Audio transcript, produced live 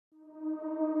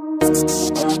When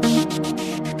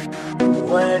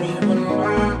even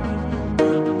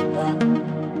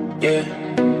yeah,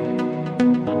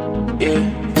 yeah.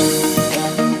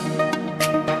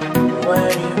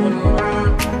 When even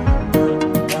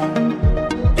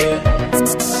yeah,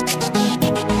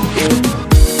 yeah.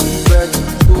 Back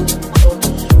too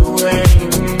close, you ain't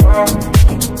even wrong.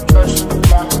 Trust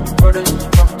my brothers,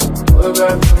 we're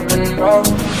back from the north.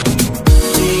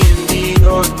 Me and the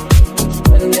old,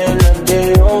 and then I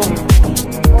get home.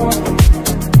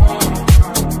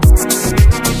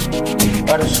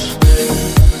 Gotta stay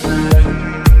late.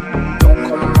 Don't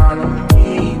come out on me,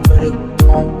 better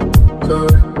conquer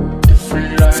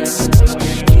different lives.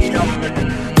 Need I'm in the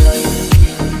night.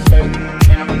 Taking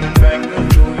them back to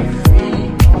Louis V.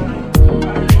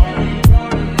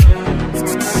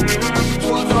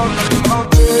 What's on the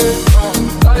mountain?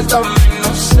 Lies don't make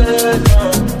no sense.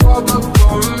 Walk up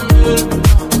for a minute.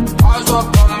 Eyes up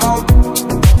on my,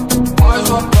 eyes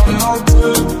up on my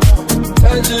trip.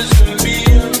 Tensions in me.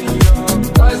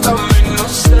 Lies don't make no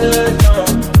sense, no.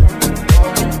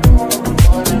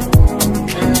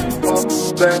 Walk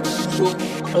back too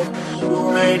close, you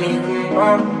ain't even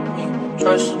wrong.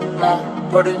 Trust my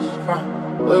brothers,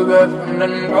 we're back from the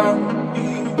north.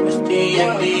 It's the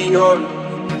end of the order,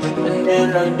 and then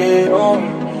like they own.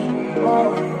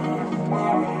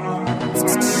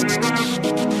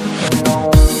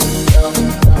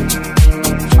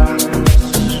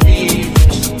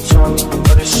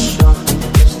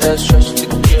 That's just to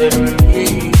get me,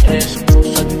 and it's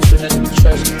closer to the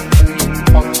chest when you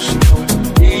walk to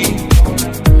me.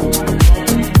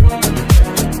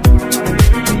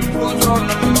 Who's on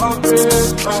the mountain?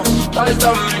 Lies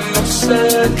don't make no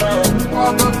sense.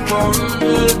 Walk up for a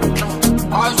minute.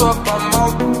 Eyes up on my,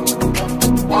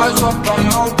 eyes up on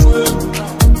my whip.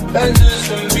 Lenses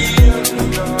in me.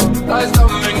 Lies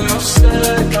don't make no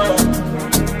sense.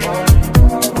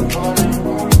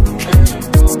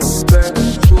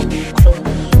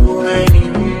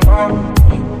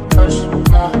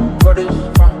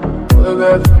 We're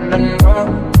back from the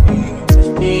north. It's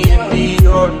the end of the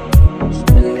order,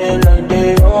 spinning like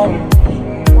they own.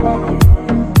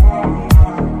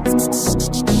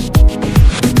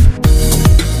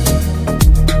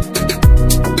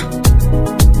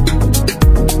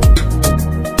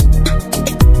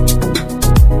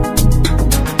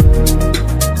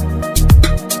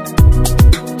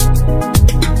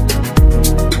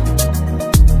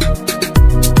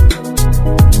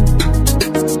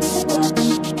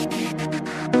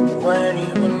 When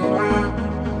even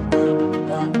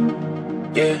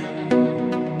yeah,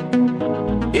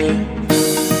 yeah.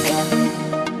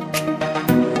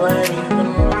 When even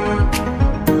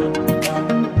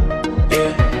yeah,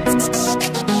 yeah.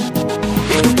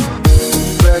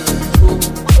 Back too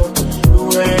close, you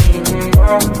ain't even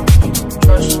wrong.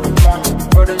 Trust my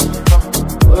brothers,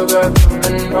 we're back from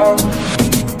the north.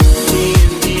 Me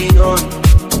and the old,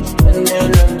 and then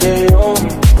like they own.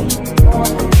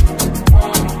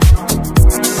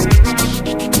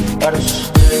 Gotta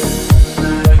stay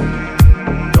late.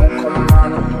 Don't come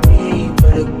out on me,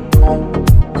 better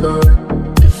conquer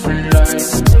different lives.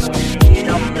 Need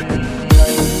I'm in the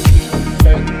night.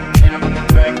 Taking them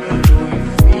back to Louis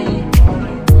V.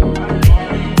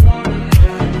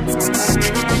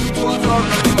 Who's on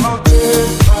the mountain?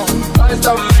 Lies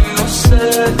don't make no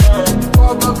sense.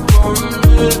 Walk up for a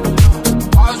minute.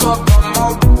 Eyes up on my,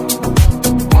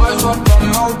 eyes up on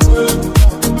my whip.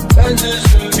 Tensions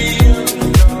in me.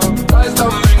 Lies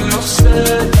don't make no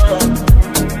sense, no.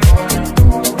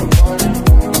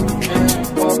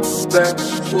 Walk back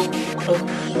too close,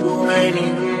 you ain't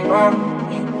even wrong.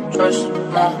 Trust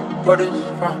my brothers,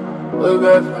 we're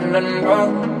back from the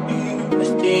north.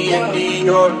 It's the end of the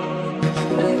order,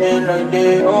 and then like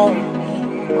they own.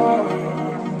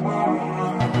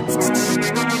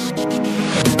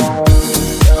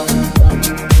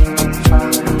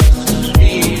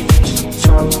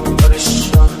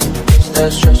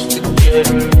 That's just to get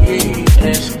me, and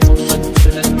it's closer to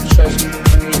the chest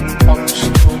when you walk to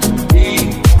me.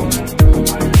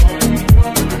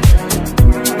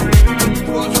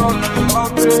 Who's on the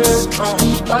mountain?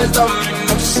 Lies don't make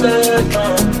no sense.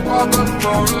 Walk up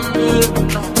for a minute.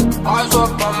 Eyes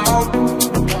up on my,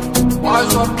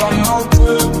 eyes up on my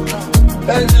whip.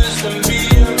 Lenses in me.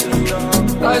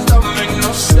 Lies don't make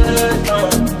no sense.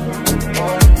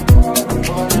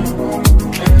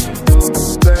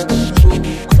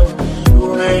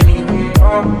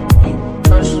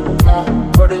 Trust my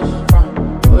brothers,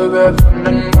 we're back from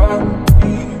the north.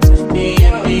 It's the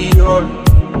end of the order,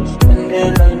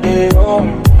 spinning like they own.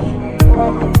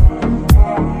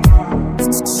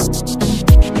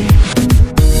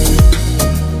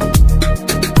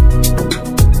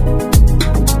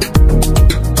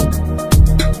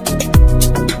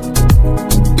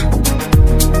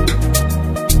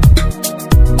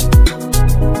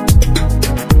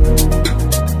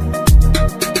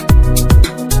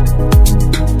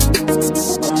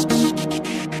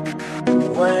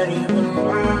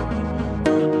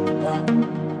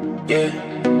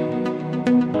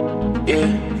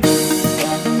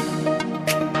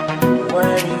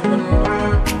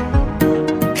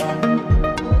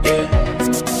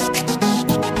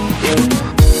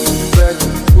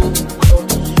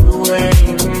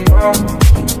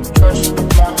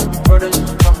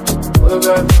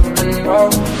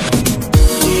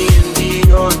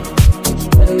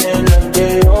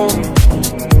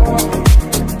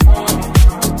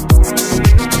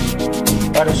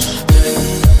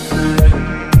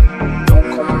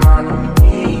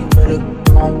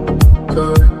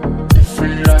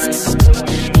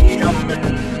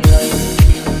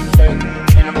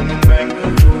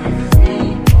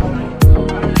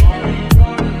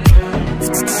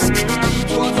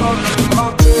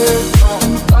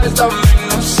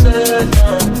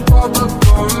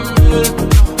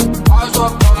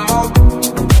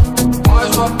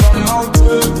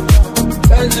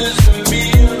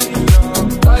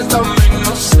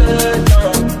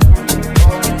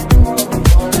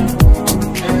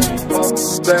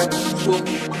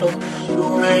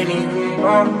 even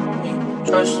know me.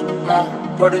 Trust my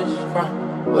brothers from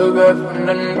way back from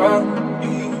the north.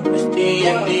 It's the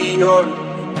end of the order,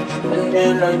 and they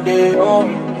like they owe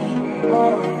me.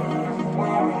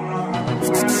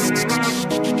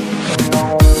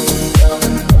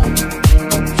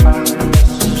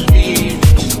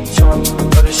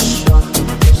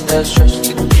 That stress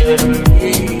to get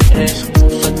me, and it's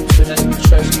closer to the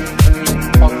chest when you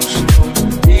walk to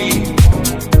me.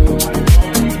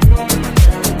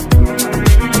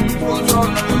 Who's on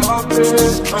my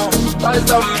bed? Lies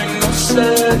don't make no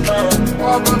sense.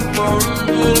 Walk up for a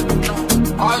minute.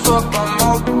 Eyes up on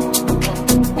my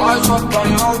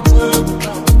whip.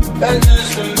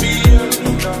 Lenses and beer.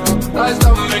 Lies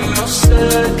don't make no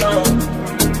sense.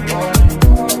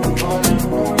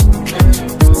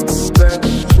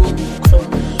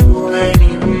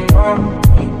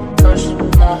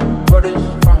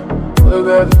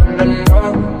 We're from the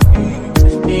north,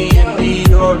 it's the end of the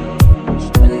order,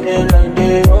 spending like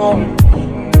they owe me.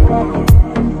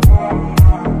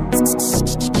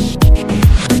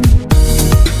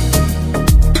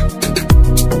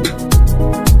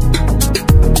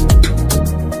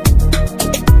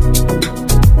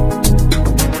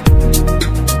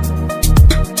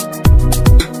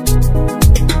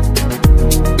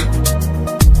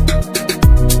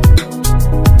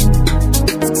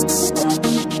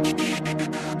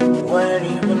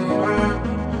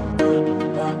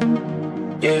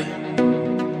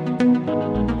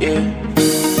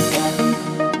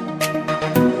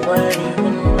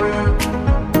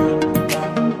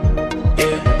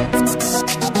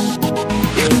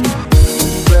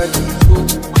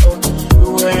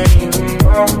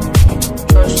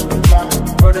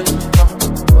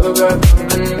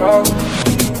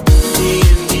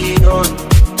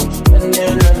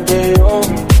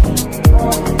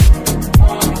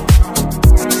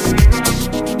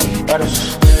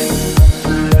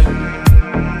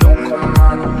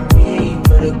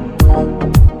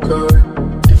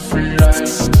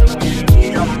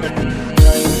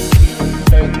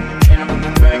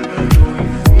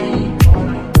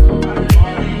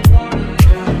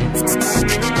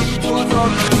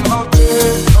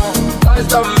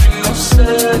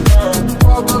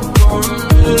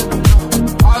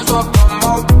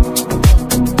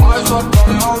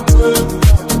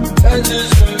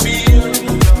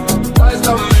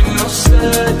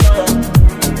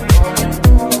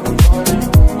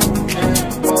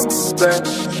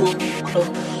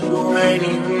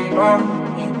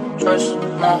 Trust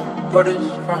my brothers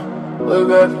from way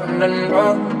back from the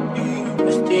north.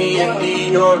 It's the end of the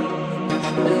order,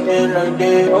 and they like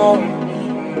they owe me.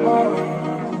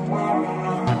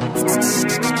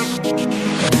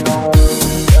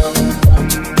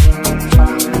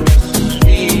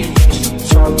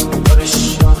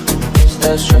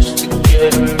 That stress to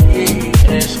get me,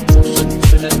 and it's closer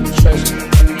to the chest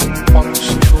when you walk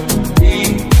to me.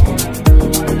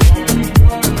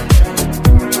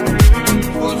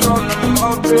 Who's on my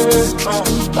bed?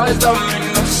 Lies don't make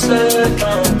no sense.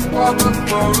 Walk up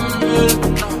for a minute.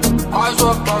 Eyes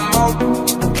up on my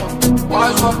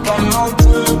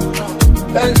whip.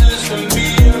 Lenses and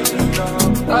beer.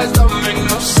 Lies don't make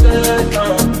no sense.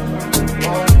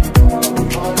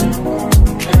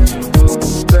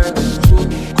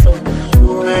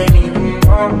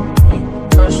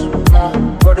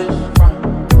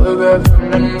 We're from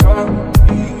the north,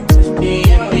 it's the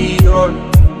end of the order,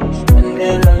 and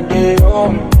they like they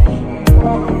owe me.